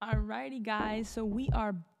Alrighty, guys. So we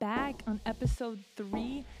are back on episode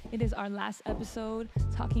 3. It is our last episode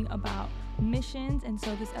talking about missions. And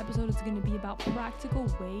so this episode is going to be about practical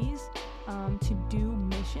ways to do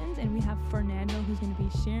missions. And we have Fernando who's going to be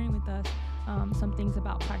sharing with us some things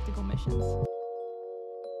about practical missions. All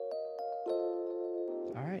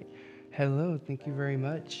right. Hello. Thank you very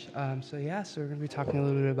much. So we're going to be talking a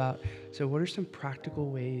little bit about, what are some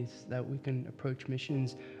practical ways that we can approach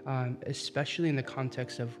missions, especially in the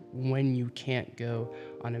context of when you can't go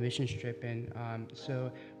on a mission trip. And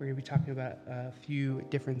so we're going to be talking about a few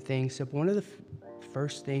different things. So one of the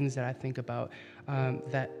first things that I think about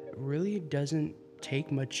that really doesn't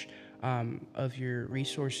take much of your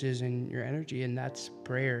resources and your energy, and that's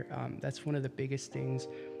prayer. That's one of the biggest things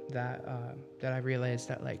that I realized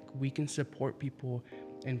that like we can support people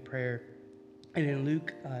in prayer. And in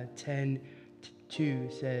Luke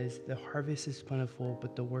 10:2 says, "The harvest is plentiful,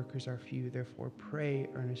 but the workers are few. Therefore, pray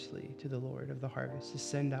earnestly to the Lord of the harvest to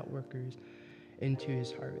send out workers into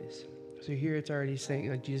his harvest." So here it's already saying,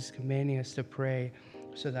 like, Jesus commanding us to pray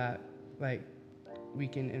so that like we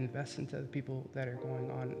can invest into the people that are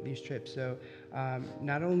going on these trips. So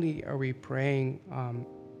not only are we praying,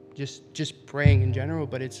 just praying in general,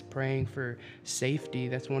 but it's praying for safety.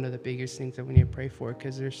 That's one of the biggest things that we need to pray for,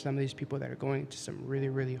 because there's some of these people that are going to some really,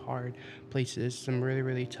 really hard places, some really,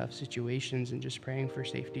 really tough situations, and just praying for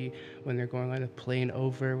safety when they're going on a plane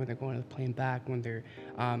over, when they're going on a plane back, when they're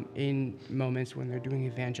in moments when they're doing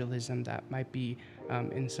evangelism that might be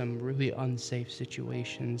in some really unsafe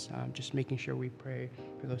situations. Just making sure we pray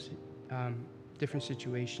for those different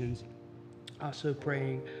situations. Also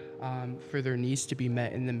praying for their needs to be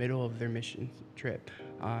met in the middle of their mission trip,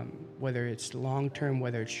 whether it's long-term,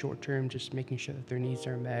 whether it's short-term, just making sure that their needs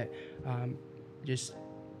are met. Just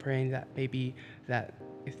praying that maybe that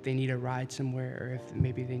if they need a ride somewhere, or if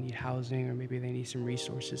maybe they need housing, or maybe they need some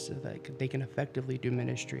resources so that they can effectively do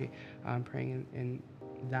ministry, praying in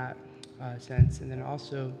that sense. And then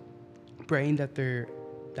also praying that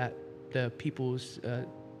the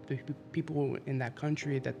people in that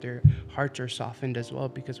country, that their hearts are softened as well,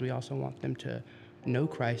 because we also want them to know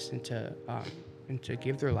Christ and to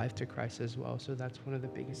give their life to Christ as well. So that's one of the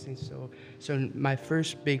biggest things. So my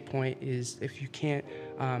first big point is, if you can't,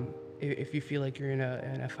 if you feel like you're in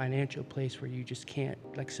a financial place where you just can't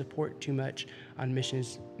like support too much on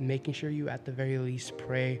missions, making sure you at the very least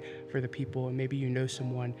pray for the people, and maybe you know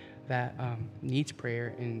someone that needs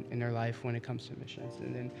prayer in their life when it comes to missions.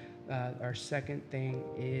 And then our second thing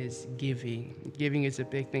is giving. Giving is a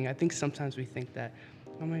big thing. I think sometimes we think that,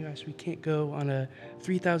 oh my gosh, we can't go on a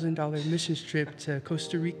 $3,000 missions trip to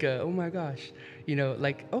Costa Rica. Oh my gosh.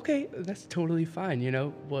 Like, okay, that's totally fine,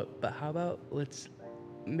 but how about let's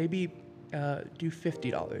maybe do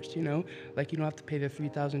 $50, like you don't have to pay the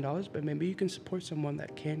 $3,000, but maybe you can support someone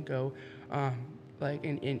that can go, like,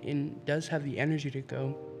 and does have the energy to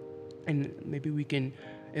go, and maybe we can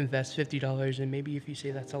invest $50. And maybe if you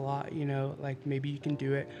say that's a lot, like maybe you can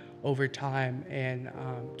do it over time, and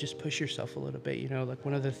just push yourself a little bit. Like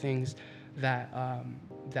one of the things that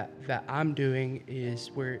that I'm doing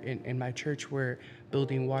is, we're in my church, we're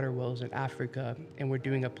building water wells in Africa, and we're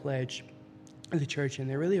doing a pledge in the church, and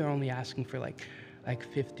they really are only asking for like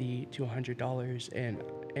 $50 to $100,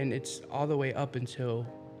 and it's all the way up until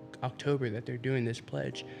October that they're doing this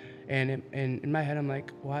pledge. And in my head, I'm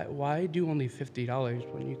like, why do only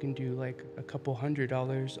 $50 when you can do like a couple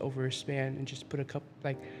 $100 over a span, and just put a couple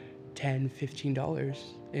like $10, $15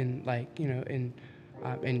 in, like,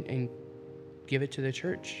 and give it to the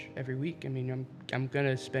church every week. I mean, I'm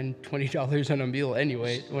gonna spend $20 on a meal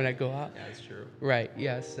anyway when I go out. Yeah, that's true. Right.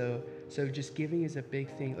 Yeah. So just giving is a big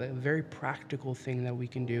thing, like a very practical thing that we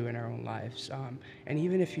can do in our own lives. And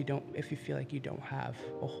even if you feel like you don't have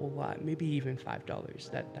a whole lot, maybe even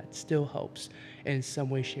 $5, that still helps in some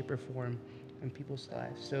way, shape, or form in people's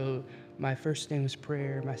lives. So my first thing was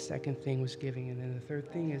prayer. My second thing was giving, and then the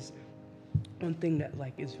third thing is one thing that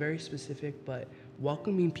like is very specific, but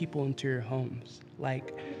welcoming people into your homes.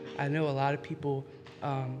 Like, I know a lot of people,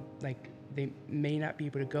 like, they may not be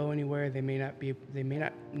able to go anywhere, they may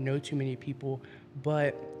not know too many people,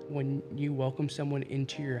 but when you welcome someone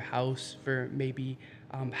into your house for maybe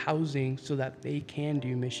housing so that they can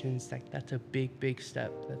do missions, like that's a big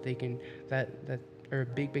step that they can, that or a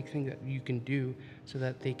big thing that you can do, so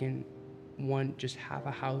that they can, one, just have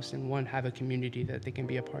a house, and one, have a community that they can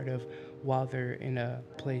be a part of while they're in a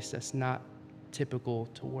place that's not typical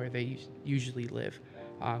to where they usually live.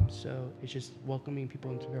 So it's just welcoming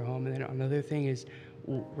people into their home. And then another thing is,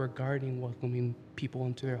 regarding welcoming people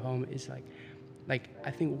into their home, is like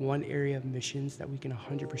I think one area of missions that we can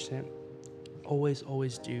 100%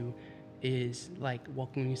 always do is like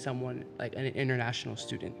welcoming someone like an international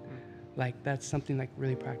student. Like that's something like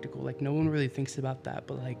really practical. Like no one really thinks about that,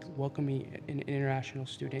 but like welcoming an international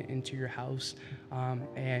student into your house,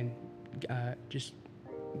 and just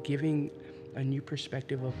giving a new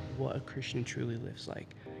perspective of what a Christian truly lives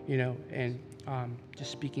like, and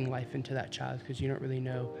just speaking life into that child, because you don't really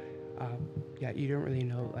know, you don't really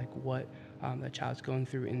know like what that child's going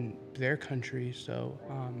through in their country. So,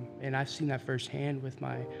 and I've seen that firsthand with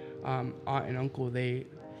my aunt and uncle. They've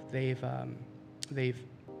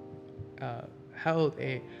held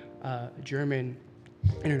a German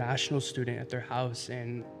international student at their house,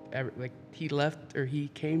 and like he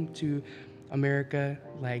came to America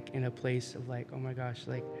like in a place of like, oh my gosh,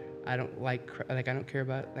 like I don't care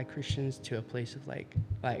about like Christians, to a place of like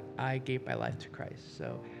I gave my life to Christ.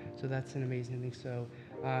 So that's an amazing thing. So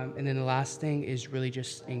and then the last thing is really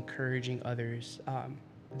just encouraging others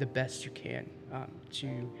the best you can,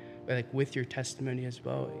 to like with your testimony as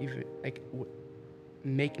well, even like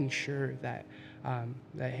making sure that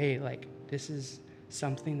that hey, like this is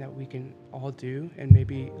something that we can all do, and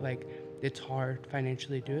maybe like it's hard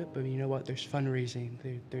financially to do it, but you know what, there's fundraising,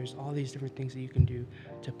 there's all these different things that you can do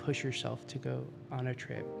to push yourself to go on a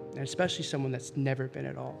trip, and especially someone that's never been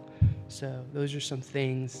at all. So those are some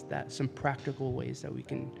practical ways that we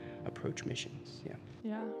can approach missions.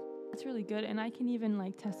 Yeah, that's really good. And I can even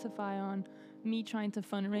like testify on me trying to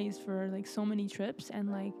fundraise for like so many trips,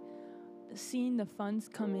 and like seeing the funds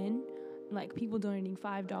come in, like people donating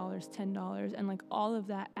 $5, $10, and like all of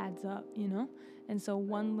that adds up, And so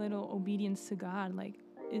one little obedience to God like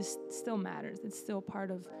is still matters. It's still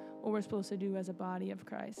part of what we're supposed to do as a body of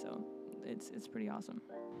Christ. So it's pretty awesome.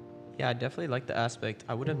 Yeah, I definitely like the aspect.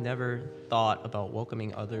 I would have never thought about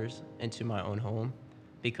welcoming others into my own home,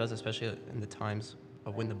 because especially in the times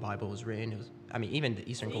of when the Bible was written, even the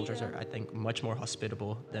Eastern cultures are, I think, much more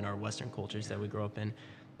hospitable than our Western cultures that we grow up in.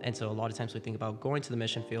 And so a lot of times we think about going to the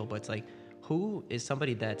mission field, but it's like, who is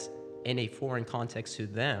somebody that's in a foreign context to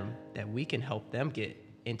them that we can help them get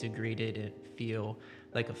integrated and feel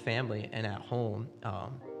like a family and at home,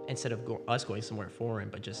 instead of us going somewhere foreign,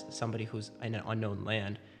 but just somebody who's in an unknown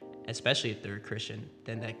land, especially if they're a Christian,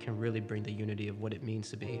 then that can really bring the unity of what it means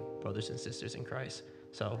to be brothers and sisters in Christ.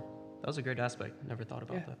 So that was a great aspect. Never thought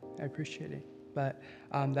about that. I appreciate it. But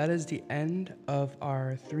that is the end of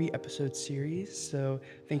our 3-episode series. So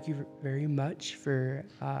thank you very much for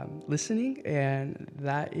listening, and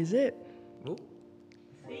that is it.